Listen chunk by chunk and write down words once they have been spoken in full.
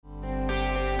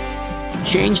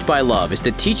Changed by Love is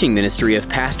the teaching ministry of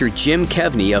Pastor Jim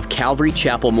Kevney of Calvary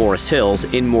Chapel, Morris Hills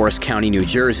in Morris County, New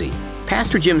Jersey.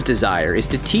 Pastor Jim's desire is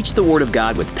to teach the Word of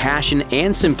God with passion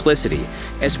and simplicity,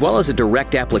 as well as a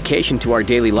direct application to our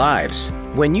daily lives.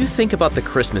 When you think about the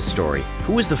Christmas story,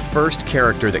 who is the first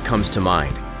character that comes to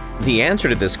mind? The answer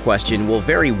to this question will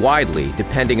vary widely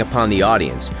depending upon the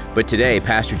audience, but today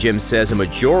Pastor Jim says a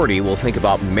majority will think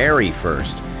about Mary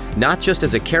first. Not just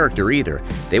as a character either,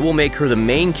 they will make her the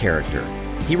main character.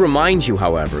 He reminds you,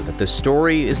 however, that the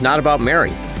story is not about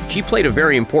Mary. She played a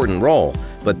very important role,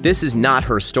 but this is not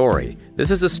her story. This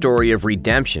is a story of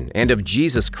redemption and of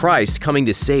Jesus Christ coming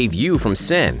to save you from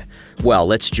sin. Well,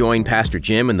 let's join Pastor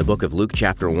Jim in the book of Luke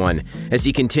chapter 1 as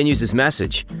he continues his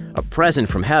message, A Present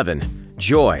from Heaven,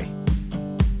 Joy.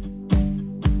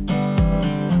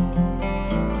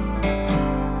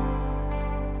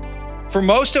 For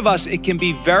most of us, it can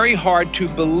be very hard to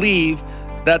believe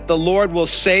that the Lord will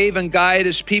save and guide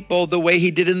his people the way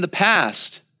he did in the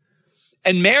past.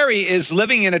 And Mary is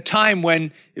living in a time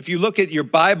when, if you look at your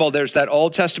Bible, there's that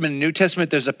Old Testament and New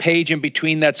Testament, there's a page in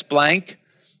between that's blank.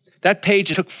 That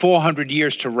page took 400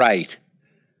 years to write.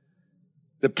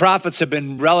 The prophets have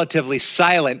been relatively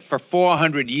silent for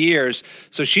 400 years.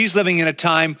 So she's living in a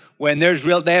time when they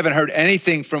haven't heard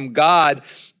anything from God,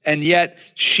 and yet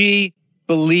she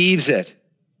believes it.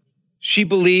 She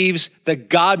believes that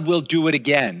God will do it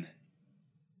again.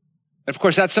 And of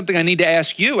course, that's something I need to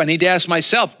ask you. I need to ask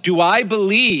myself, do I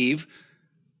believe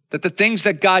that the things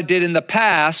that God did in the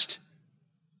past,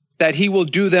 that he will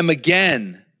do them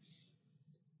again?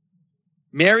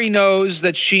 Mary knows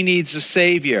that she needs a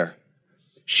Savior.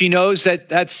 She knows that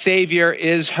that Savior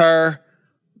is her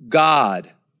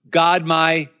God. God,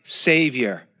 my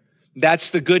Savior. That's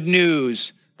the good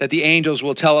news that the angels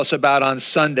will tell us about on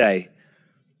Sunday.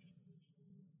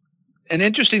 And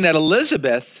interesting that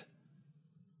Elizabeth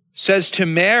says to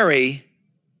Mary,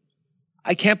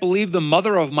 I can't believe the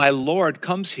mother of my Lord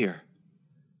comes here.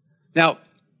 Now,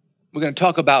 we're going to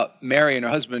talk about Mary and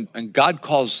her husband, and God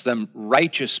calls them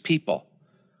righteous people.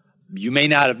 You may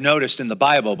not have noticed in the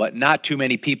Bible, but not too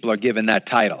many people are given that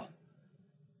title.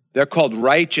 They're called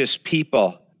righteous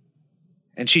people.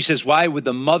 And she says, why would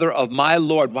the mother of my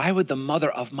Lord, why would the mother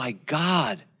of my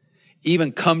God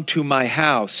even come to my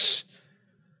house?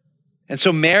 And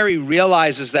so Mary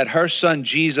realizes that her son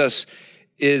Jesus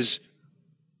is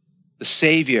the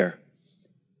Savior,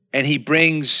 and he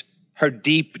brings her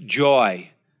deep joy.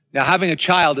 Now, having a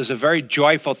child is a very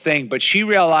joyful thing, but she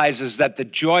realizes that the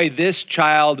joy this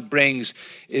child brings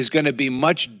is going to be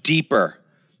much deeper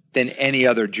than any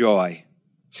other joy.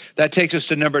 That takes us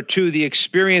to number 2, the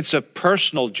experience of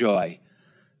personal joy.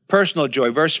 Personal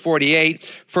joy, verse 48,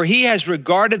 for he has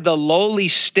regarded the lowly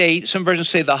state, some versions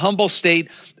say the humble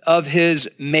state of his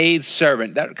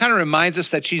maidservant. That kind of reminds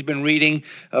us that she's been reading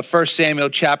 1 Samuel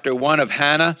chapter 1 of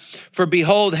Hannah. For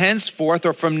behold, henceforth,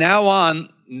 or from now on,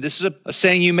 this is a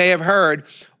saying you may have heard,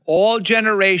 all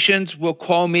generations will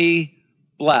call me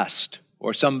blessed,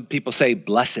 or some people say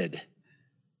blessed.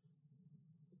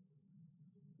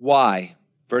 Why?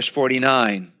 Verse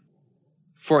 49,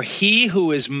 for he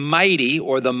who is mighty,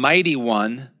 or the mighty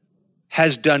one,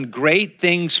 has done great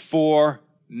things for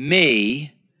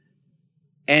me,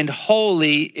 and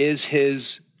holy is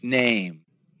his name.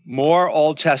 More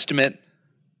Old Testament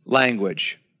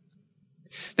language.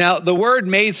 Now, the word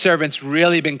maidservant's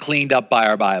really been cleaned up by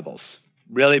our Bibles.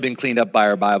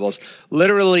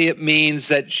 Literally, it means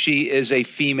that she is a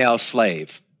female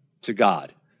slave to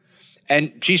God.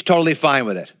 And she's totally fine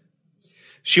with it.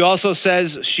 She also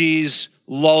says she's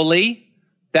lowly.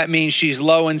 That means she's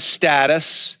low in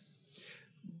status.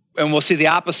 And we'll see the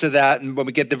opposite of that when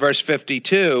we get to verse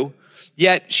 52.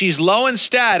 Yet she's low in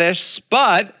status,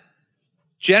 but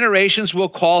generations will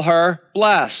call her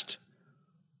blessed.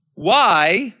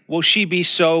 Why will she be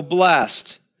so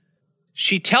blessed?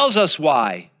 She tells us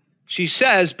why. She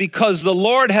says, because the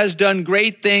Lord has done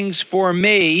great things for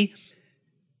me.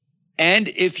 And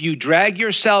if you drag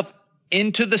yourself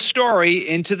into the story,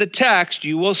 into the text,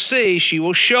 you will see, she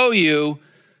will show you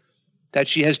that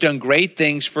she has done great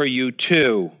things for you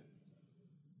too.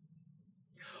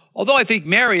 Although I think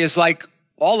Mary is like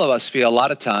all of us feel a lot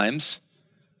of times,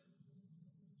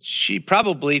 she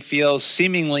probably feels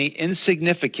seemingly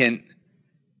insignificant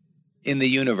in the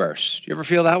universe. Do you ever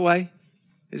feel that way?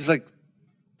 It's like,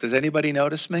 does anybody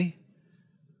notice me?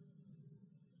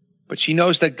 But she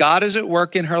knows that God is at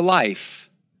work in her life.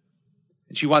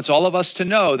 And she wants all of us to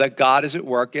know that God is at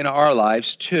work in our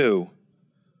lives too.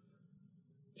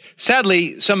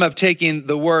 Sadly, some have taken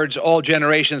the words, all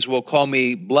generations will call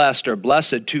me blessed or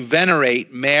blessed, to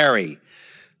venerate Mary.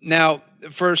 Now,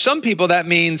 for some people, that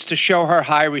means to show her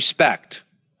high respect.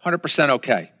 100%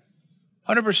 okay.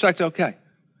 100% okay.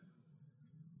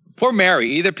 Poor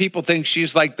Mary. Either people think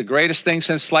she's like the greatest thing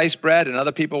since sliced bread, and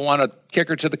other people want to kick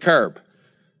her to the curb.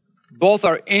 Both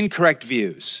are incorrect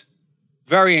views.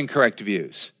 Very incorrect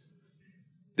views.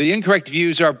 The incorrect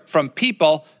views are from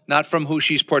people, not from who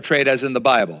she's portrayed as in the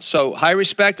Bible. So high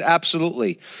respect,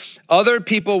 absolutely. Other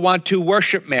people want to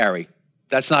worship Mary.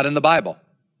 That's not in the Bible.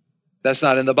 That's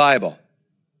not in the Bible.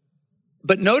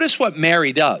 But notice what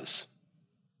Mary does.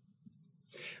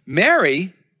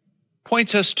 Mary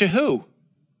points us to who?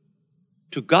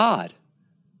 To God.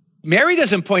 Mary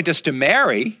doesn't point us to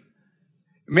Mary.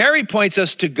 Mary points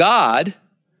us to God.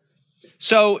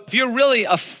 So if you're really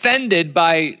offended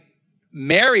by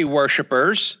Mary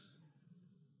worshipers,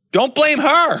 don't blame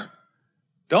her.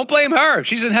 Don't blame her.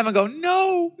 She's in heaven going,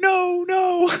 no, no,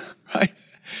 no. Right?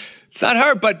 It's not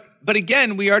her, but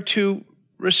again, we are to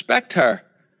respect her.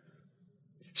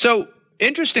 So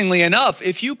interestingly enough,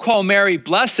 if you call Mary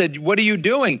blessed, what are you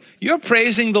doing? You're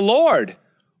praising the Lord.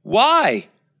 Why?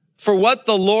 For what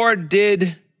the Lord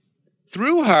did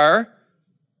through her,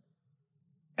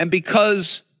 and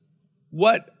because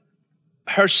what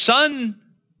her son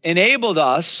enabled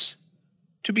us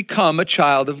to become a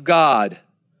child of God.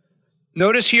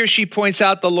 Notice here she points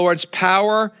out the Lord's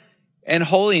power and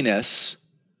holiness,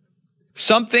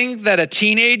 something that a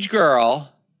teenage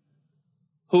girl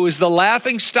who is the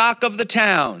laughing stock of the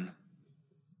town,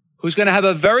 who's going to have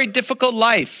a very difficult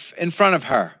life in front of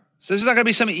her. So this is not going to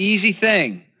be some easy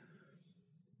thing.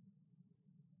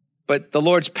 But the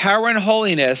Lord's power and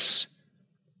holiness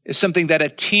is something that a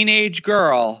teenage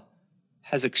girl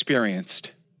has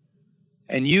experienced.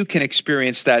 And you can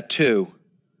experience that too.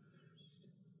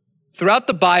 Throughout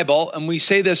the Bible, and we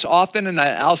say this often, and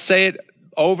I'll say it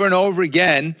over and over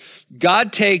again,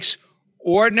 God takes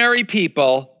ordinary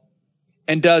people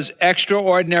and does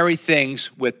extraordinary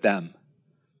things with them.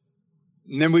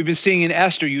 And then we've been seeing in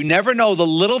Esther, you never know the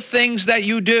little things that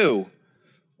you do,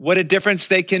 what a difference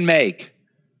they can make.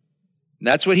 And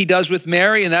that's what he does with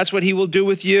Mary, and that's what he will do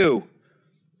with you.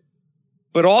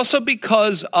 But also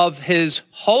because of his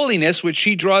holiness, which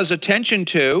she draws attention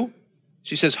to,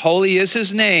 she says, holy is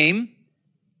his name.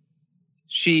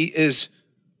 She is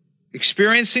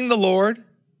experiencing the Lord,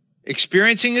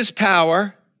 experiencing his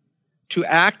power to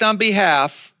act on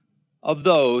behalf of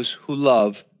those who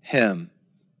love him.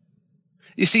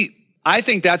 You see, I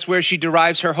think that's where she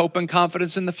derives her hope and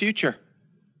confidence in the future.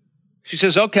 She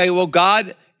says, okay, well,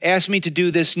 God asked me to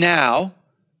do this now,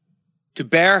 to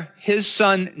bear his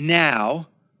son now.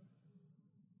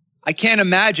 I can't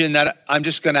imagine that I'm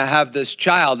just going to have this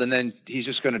child and then he's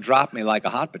just going to drop me like a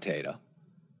hot potato.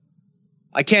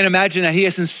 I can't imagine that he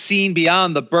hasn't seen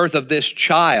beyond the birth of this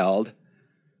child.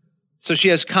 So she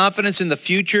has confidence in the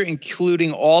future,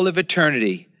 including all of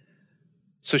eternity.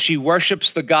 So she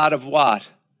worships the God of what?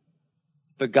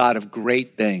 The God of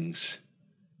great things.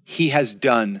 He has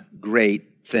done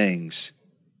great things.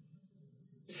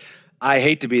 I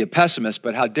hate to be a pessimist,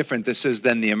 but how different this is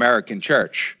than the American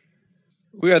church.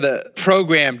 We are the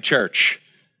programmed church,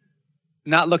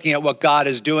 not looking at what God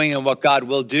is doing and what God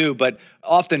will do, but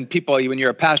often people, when you're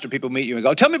a pastor, people meet you and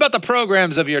go, tell me about the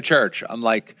programs of your church. I'm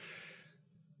like,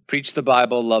 preach the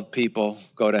Bible, love people,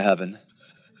 go to heaven.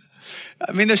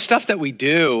 I mean, there's stuff that we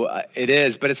do, it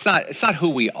is, but it's not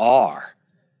who we are.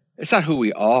 It's not who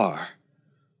we are.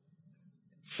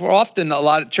 For often, a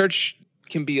lot of church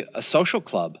can be a social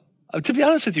club. To be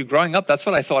honest with you, growing up, that's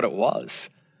what I thought it was.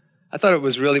 I thought it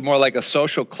was really more like a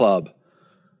social club.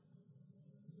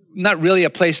 Not really a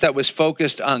place that was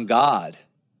focused on God.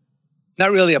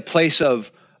 Not really a place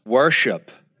of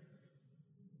worship.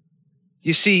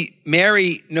 You see,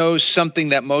 Mary knows something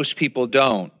that most people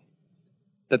don't,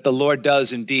 that the Lord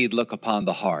does indeed look upon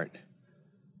the heart.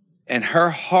 And her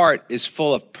heart is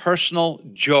full of personal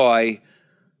joy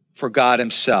for God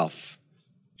himself.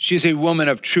 She's a woman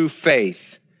of true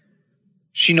faith.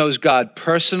 She knows God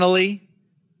personally.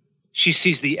 She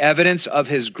sees the evidence of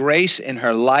his grace in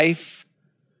her life.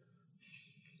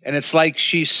 And it's like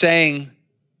she's saying,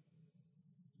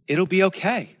 it'll be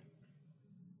okay.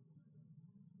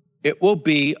 It will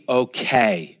be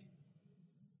okay.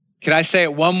 Can I say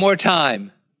it one more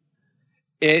time?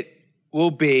 It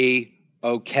will be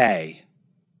okay.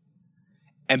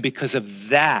 And because of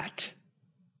that,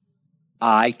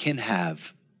 I can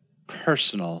have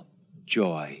personal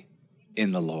joy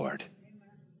in the Lord.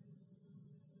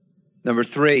 Number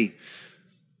 3,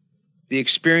 the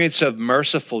experience of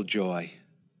merciful joy.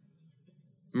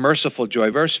 Merciful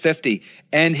joy. Verse 50,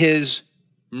 and his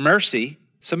mercy.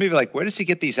 Some of you are like, where does he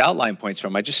get these outline points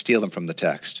from? I just steal them from the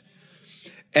text.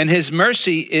 And his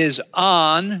mercy is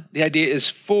on, the idea is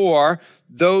for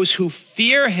those who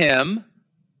fear him.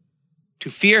 To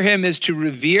fear him is to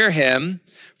revere him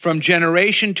from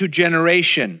generation to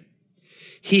generation.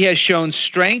 He has shown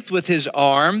strength with his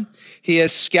arm. He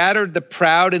has scattered the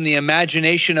proud in the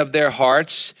imagination of their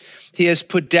hearts. He has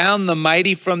put down the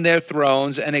mighty from their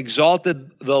thrones and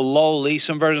exalted the lowly.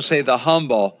 Some versions say the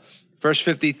humble. Verse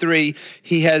 53,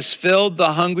 he has filled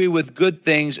the hungry with good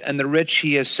things, and the rich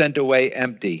he has sent away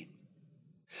empty.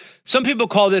 Some people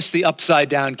call this the upside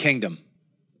down kingdom.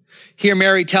 Here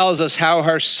Mary tells us how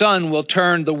her son will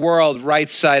turn the world right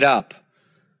side up.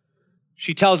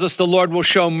 She tells us the Lord will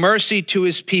show mercy to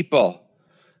his people,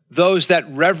 those that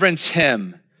reverence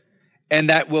him and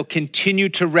that will continue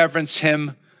to reverence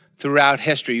him throughout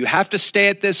history. You have to stay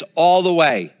at this all the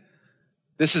way.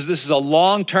 This is a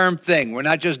long-term thing. We're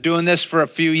not just doing this for a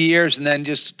few years and then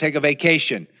just take a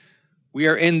vacation. We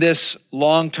are in this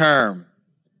long-term.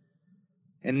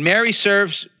 And Mary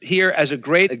serves here as a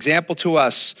great example to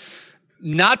us,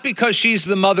 not because she's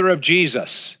the mother of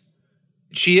Jesus.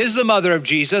 She is the mother of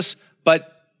Jesus,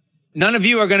 but none of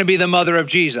you are going to be the mother of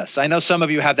Jesus. I know some of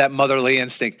you have that motherly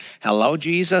instinct. Hello,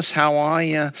 Jesus, how are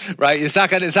you? Right? It's not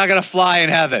going to fly in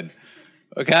heaven,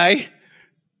 okay?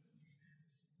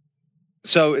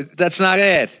 So that's not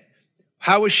it.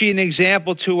 How is she an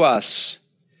example to us?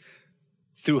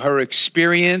 Through her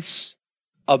experience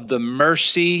of the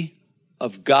mercy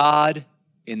of God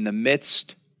in the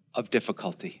midst of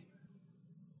difficulty.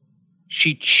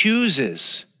 She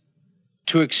chooses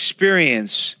to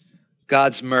experience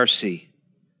God's mercy.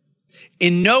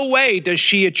 In no way does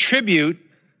she attribute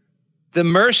the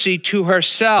mercy to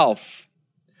herself.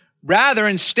 Rather,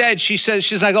 instead, she's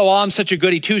like, oh, well, I'm such a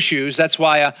goody two-shoes. That's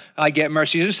why I get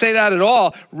mercy. She doesn't say that at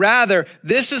all. Rather,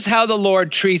 this is how the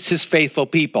Lord treats his faithful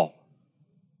people.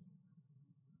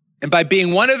 And by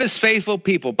being one of his faithful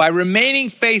people, by remaining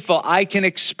faithful, I can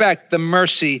expect the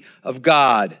mercy of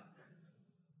God.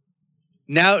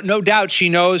 Now, no doubt she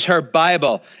knows her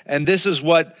Bible, and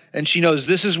she knows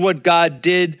this is what God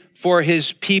did for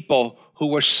his people who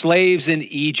were slaves in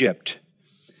Egypt.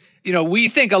 You know, we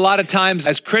think a lot of times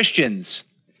as Christians,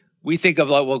 we think of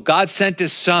like, well, God sent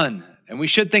his son, and we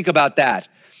should think about that.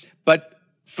 But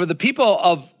for the people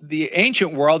of the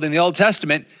ancient world in the Old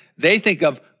Testament, they think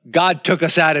of God took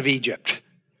us out of Egypt.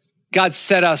 God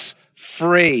set us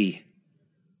free.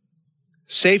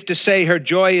 Safe to say her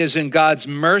joy is in God's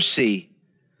mercy,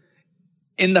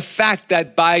 in the fact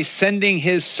that by sending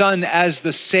his son as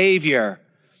the Savior,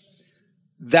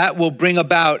 that will bring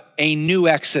about a new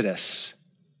Exodus.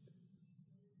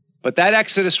 But that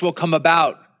Exodus will come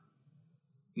about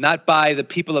not by the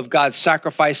people of God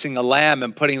sacrificing a lamb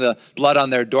and putting the blood on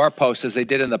their doorposts as they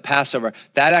did in the Passover.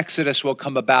 That Exodus will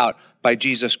come about by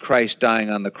Jesus Christ dying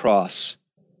on the cross.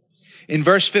 In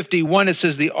verse 51, it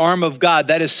says the arm of God,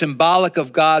 that is symbolic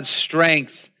of God's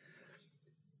strength,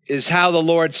 is how the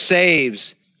Lord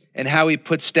saves and how he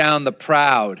puts down the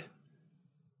proud.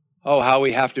 Oh, how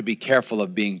we have to be careful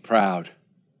of being proud.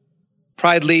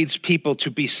 Pride leads people to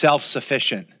be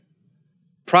self-sufficient.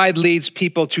 Pride leads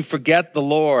people to forget the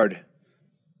Lord.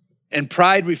 And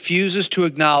pride refuses to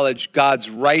acknowledge God's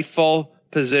rightful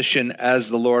position as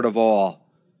the Lord of all.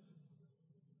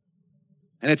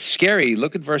 And it's scary.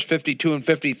 Look at verse 52 and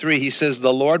 53. He says,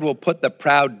 the Lord will put the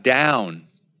proud down,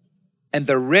 and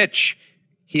the rich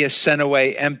he has sent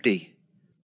away empty.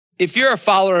 If you're a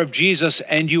follower of Jesus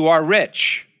and you are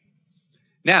rich,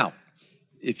 now,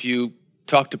 if you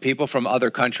talk to people from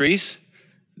other countries,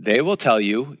 they will tell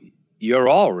you, you're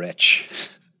all rich.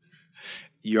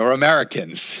 You're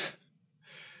Americans.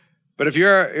 But if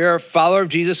you're a follower of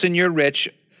Jesus and you're rich,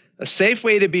 a safe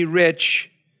way to be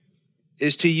rich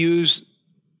is to use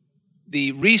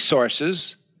the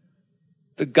resources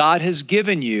that God has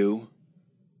given you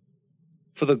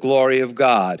for the glory of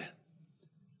God.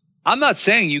 I'm not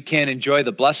saying you can't enjoy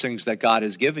the blessings that God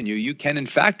has given you. You can, in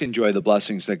fact, enjoy the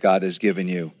blessings that God has given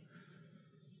you.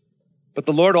 But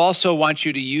the Lord also wants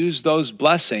you to use those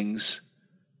blessings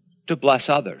to bless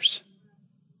others.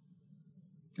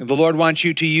 And the Lord wants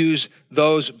you to use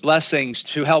those blessings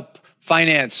to help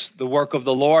finance the work of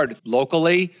the Lord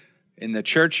locally, in the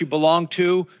church you belong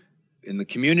to, in the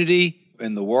community,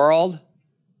 in the world,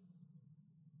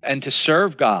 and to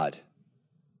serve God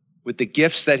with the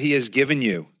gifts that he has given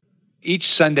you. Each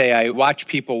Sunday I watch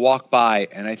people walk by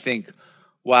and I think,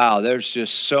 wow, there's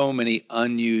just so many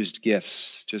unused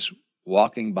gifts just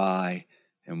walking by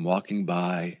and walking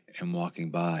by and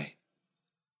walking by.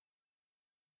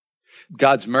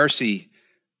 God's mercy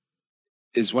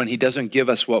is when he doesn't give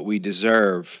us what we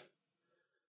deserve.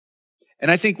 And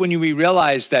I think when we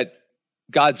realize that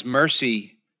God's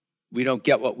mercy we don't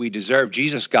get what we deserve.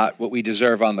 Jesus got what we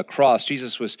deserve on the cross.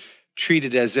 Jesus was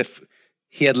treated as if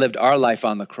he had lived our life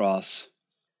on the cross.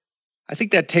 I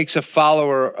think that takes a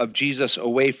follower of Jesus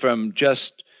away from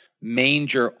just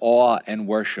manger awe and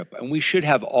worship. And we should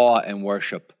have awe and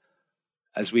worship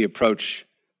as we approach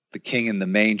the King in the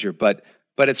manger, but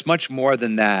it's much more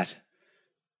than that.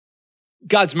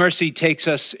 God's mercy takes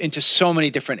us into so many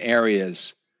different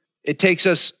areas. It takes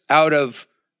us out of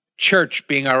church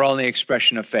being our only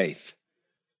expression of faith.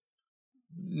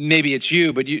 Maybe it's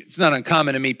you, but it's not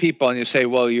uncommon to meet people and you say,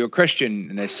 well, you're a Christian.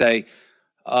 And they say,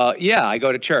 yeah, I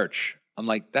go to church. I'm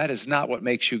like, that is not what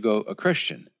makes you go a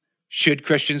Christian. Should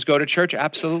Christians go to church?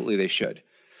 Absolutely, they should.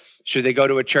 Should they go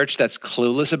to a church that's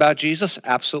clueless about Jesus?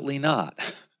 Absolutely not.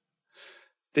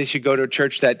 They should go to a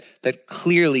church that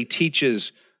clearly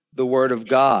teaches the Word of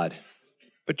God.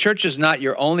 But church is not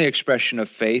your only expression of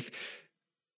faith.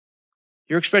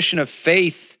 Your expression of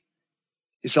faith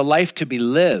is a life to be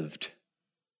lived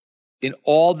in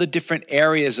all the different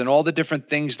areas and all the different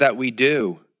things that we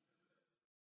do.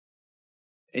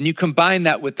 And you combine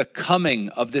that with the coming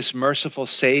of this merciful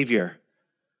Savior.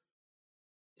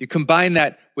 You combine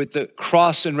that with the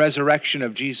cross and resurrection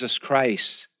of Jesus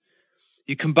Christ.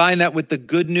 You combine that with the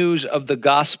good news of the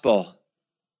gospel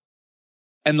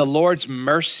and the Lord's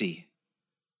mercy.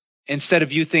 Instead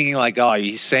of you thinking like, oh,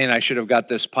 he's saying I should have got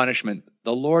this punishment.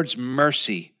 The Lord's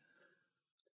mercy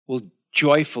will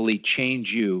joyfully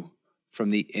change you from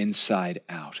the inside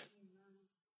out.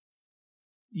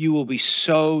 You will be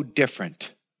so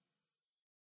different.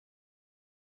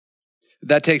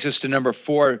 That takes us to number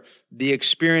 4, the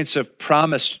experience of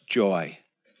promised joy.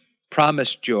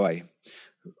 Promised joy.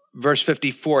 Verse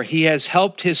 54, he has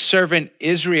helped his servant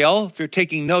Israel. If you're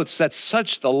taking notes, that's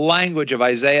such the language of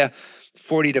Isaiah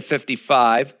 40 to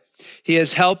 55. He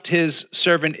has helped his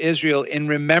servant Israel in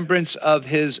remembrance of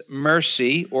his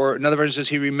mercy, or in other words,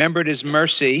 he remembered his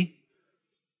mercy.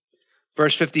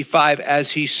 Verse 55,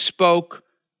 as he spoke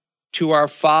to our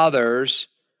fathers,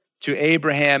 to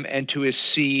Abraham and to his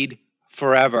seed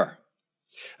forever.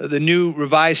 The New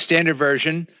Revised Standard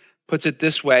Version puts it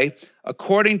this way,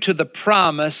 according to the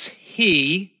promise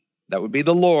he, that would be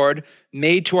the Lord,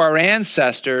 made to our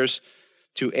ancestors,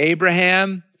 to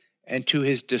Abraham and to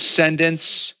his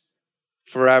descendants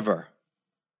forever.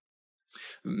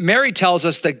 Mary tells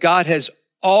us that God has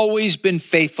always been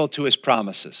faithful to his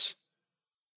promises.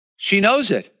 She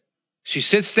knows it. She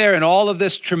sits there in all of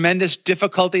this tremendous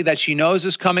difficulty that she knows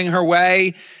is coming her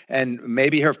way. And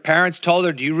maybe her parents told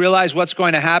her, do you realize what's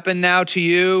going to happen now to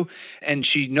you? And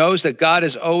she knows that God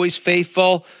is always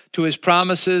faithful to his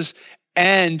promises.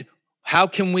 And how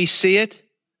can we see it?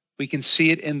 We can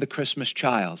see it in the Christmas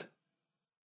child.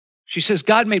 She says,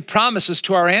 God made promises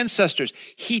to our ancestors.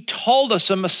 He told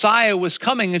us a Messiah was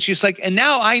coming. And she's like, and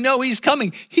now I know he's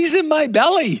coming. He's in my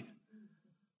belly,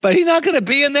 but he's not going to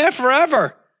be in there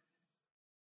forever.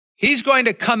 He's going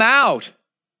to come out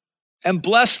and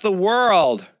bless the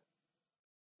world.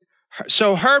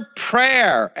 So her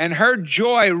prayer and her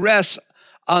joy rests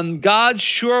on God's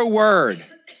sure word,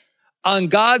 on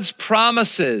God's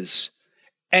promises,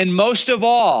 and most of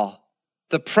all,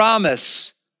 the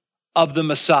promise of the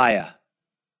Messiah,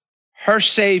 her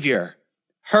Savior,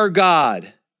 her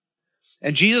God.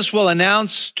 And Jesus will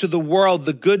announce to the world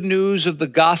the good news of the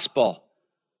gospel,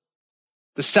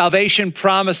 the salvation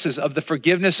promises of the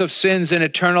forgiveness of sins and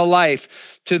eternal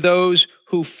life to those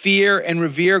who fear and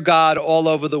revere God all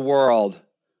over the world.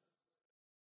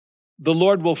 The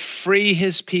Lord will free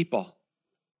his people.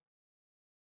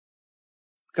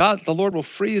 The Lord will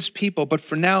free his people, but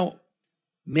for now,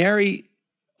 Mary,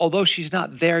 although she's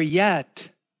not there yet,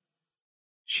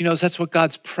 she knows that's what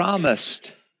God's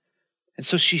promised. And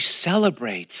so she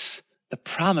celebrates the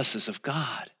promises of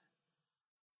God.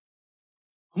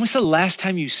 When was the last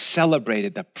time you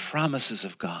celebrated the promises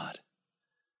of God?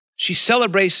 She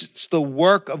celebrates the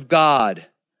work of God.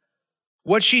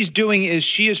 What she's doing is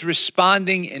she is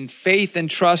responding in faith and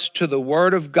trust to the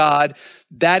word of God.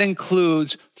 That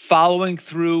includes following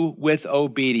through with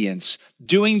obedience,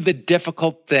 doing the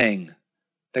difficult thing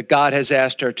that God has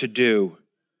asked her to do.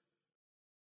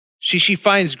 She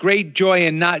finds great joy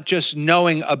in not just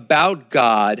knowing about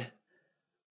God,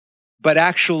 but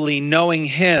actually knowing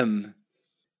him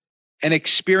and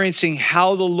experiencing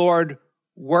how the Lord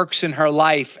works in her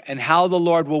life and how the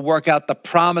Lord will work out the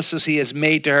promises he has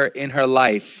made to her in her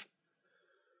life.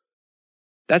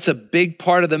 That's a big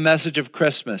part of the message of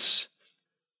Christmas.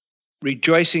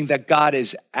 Rejoicing that God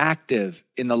is active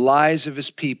in the lives of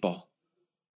his people,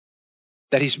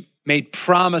 that he's made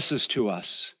promises to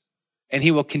us, and he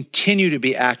will continue to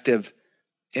be active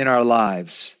in our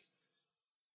lives.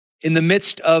 In the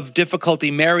midst of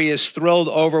difficulty, Mary is thrilled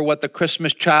over what the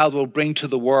Christmas child will bring to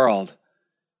the world.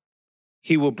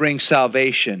 He will bring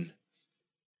salvation.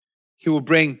 He will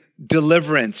bring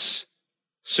deliverance,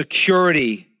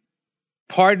 security,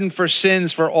 pardon for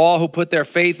sins for all who put their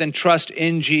faith and trust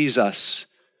in Jesus.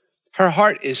 Her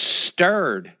heart is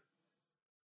stirred.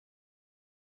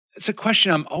 It's a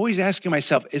question I'm always asking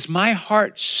myself. Is my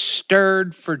heart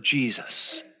stirred for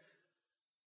Jesus?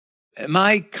 Am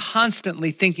I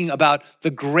constantly thinking about the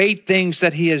great things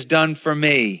that he has done for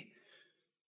me?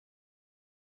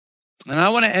 And I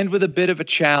want to end with a bit of a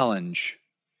challenge.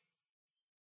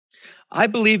 I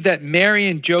believe that Mary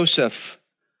and Joseph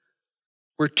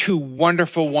were two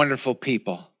wonderful, wonderful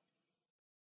people.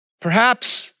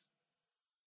 Perhaps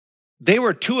they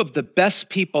were two of the best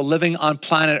people living on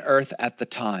planet Earth at the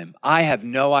time. I have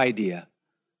no idea.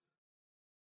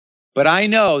 But I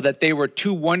know that they were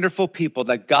two wonderful people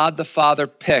that God the Father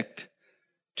picked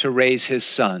to raise his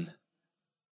son.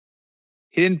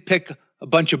 He didn't pick a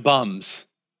bunch of bums.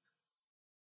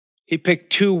 He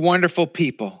picked two wonderful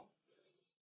people.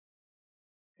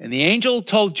 And the angel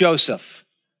told Joseph,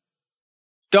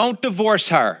 don't divorce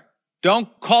her.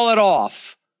 Don't call it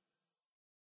off.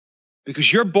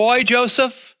 Because your boy,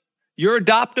 Joseph, your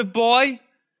adoptive boy,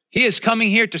 he is coming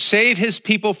here to save his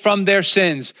people from their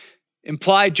sins.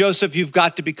 Implied, Joseph, you've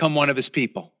got to become one of his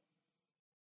people.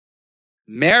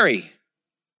 Mary,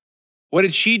 what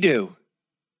did she do?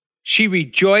 She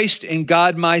rejoiced in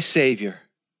God, my Savior.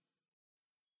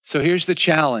 So here's the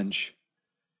challenge.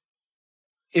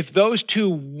 If those two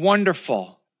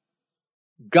wonderful,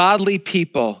 godly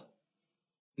people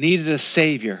needed a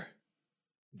Savior,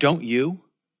 don't you?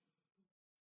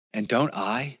 And don't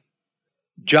I?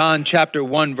 John chapter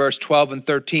 1, verse 12 and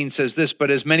 13 says this, but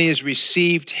as many as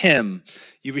received him,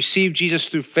 you received Jesus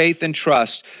through faith and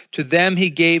trust, to them he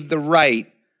gave the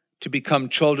right to become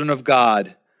children of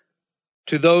God,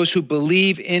 to those who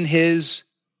believe in his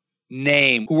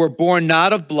name, who were born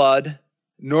not of blood,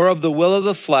 nor of the will of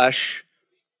the flesh,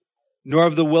 nor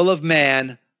of the will of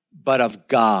man, but of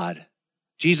God.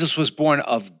 Jesus was born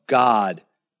of God.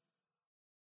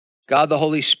 God the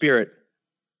Holy Spirit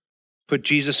put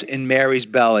Jesus in Mary's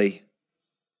belly.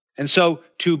 And so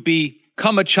to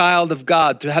become a child of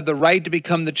God, to have the right to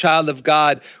become the child of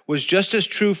God, was just as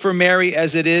true for Mary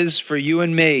as it is for you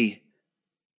and me.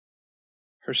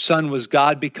 Her son was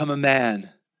God become a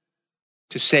man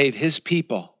to save his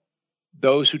people,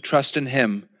 those who trust in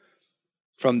him,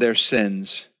 from their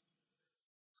sins.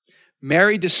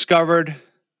 Mary discovered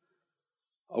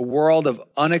a world of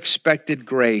unexpected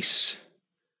grace.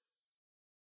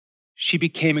 She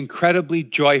became incredibly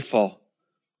joyful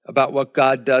about what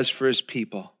God does for his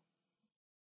people,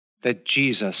 that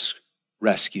Jesus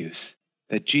rescues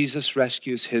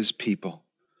his people.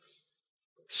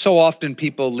 So often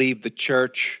people leave the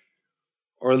church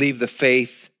or leave the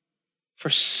faith for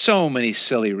so many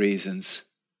silly reasons.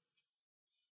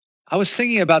 I was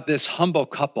thinking about this humble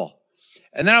couple,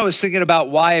 and then I was thinking about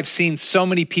why I've seen so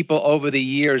many people over the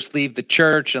years leave the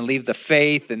church and leave the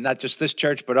faith, and not just this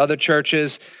church, but other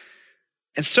churches.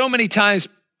 And so many times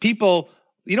people,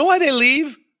 you know why they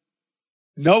leave?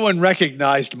 No one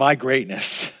recognized my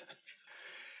greatness.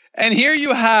 And here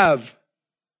you have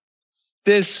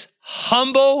this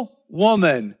humble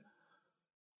woman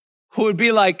who would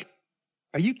be like,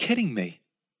 are you kidding me?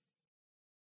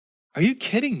 Are you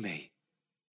kidding me?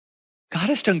 God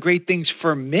has done great things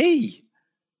for me.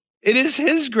 It is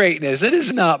his greatness. It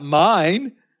is not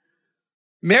mine.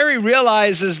 Mary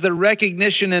realizes the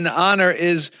recognition and honor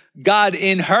is God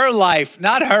in her life,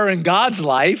 not her in God's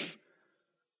life.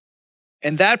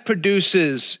 And that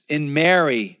produces in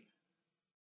Mary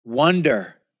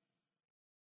wonder,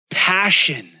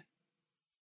 passion,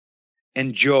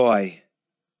 and joy.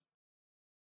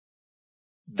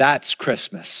 That's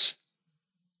Christmas.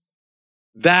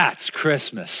 That's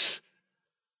Christmas.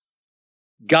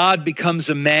 God becomes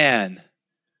a man,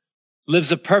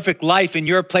 lives a perfect life in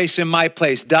your place, in my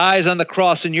place, dies on the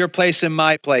cross in your place, in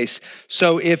my place.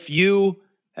 So if you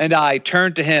and I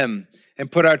turn to him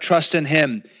and put our trust in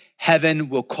him, heaven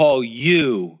will call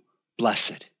you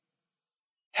blessed.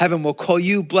 Heaven will call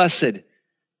you blessed.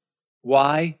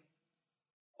 Why?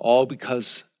 All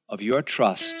because of your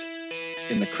trust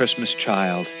in the Christmas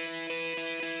child,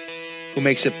 who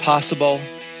makes it possible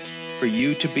for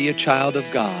you to be a child of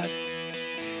God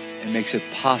and makes it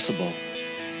possible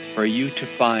for you to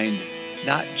find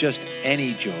not just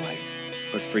any joy,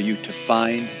 but for you to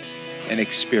find and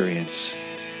experience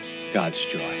God's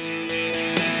joy.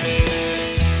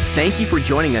 Thank you for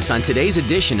joining us on today's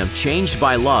edition of Changed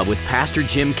by Love with Pastor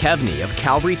Jim Kevney of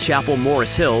Calvary Chapel,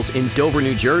 Morris Hills in Dover,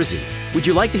 New Jersey. Would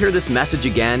you like to hear this message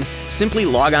again? Simply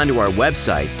log on to our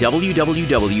website,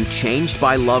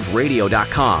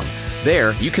 www.changedbyloveradio.com.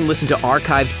 There, you can listen to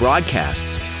archived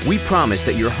broadcasts. We promise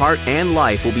that your heart and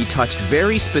life will be touched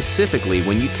very specifically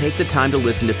when you take the time to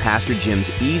listen to Pastor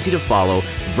Jim's easy-to-follow,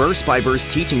 verse-by-verse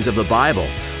teachings of the Bible.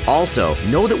 Also,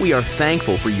 know that we are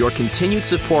thankful for your continued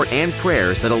support and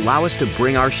prayers that allow us to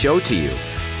bring our show to you.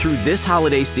 Through this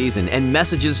holiday season and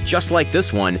messages just like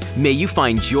this one, may you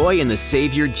find joy in the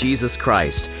Savior Jesus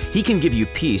Christ. He can give you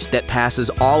peace that passes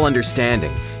all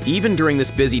understanding, even during this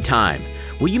busy time.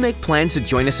 Will you make plans to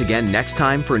join us again next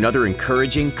time for another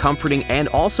encouraging, comforting, and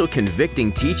also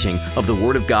convicting teaching of the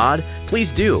Word of God?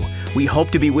 Please do. We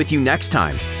hope to be with you next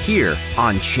time, here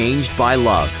on Changed by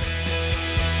Love.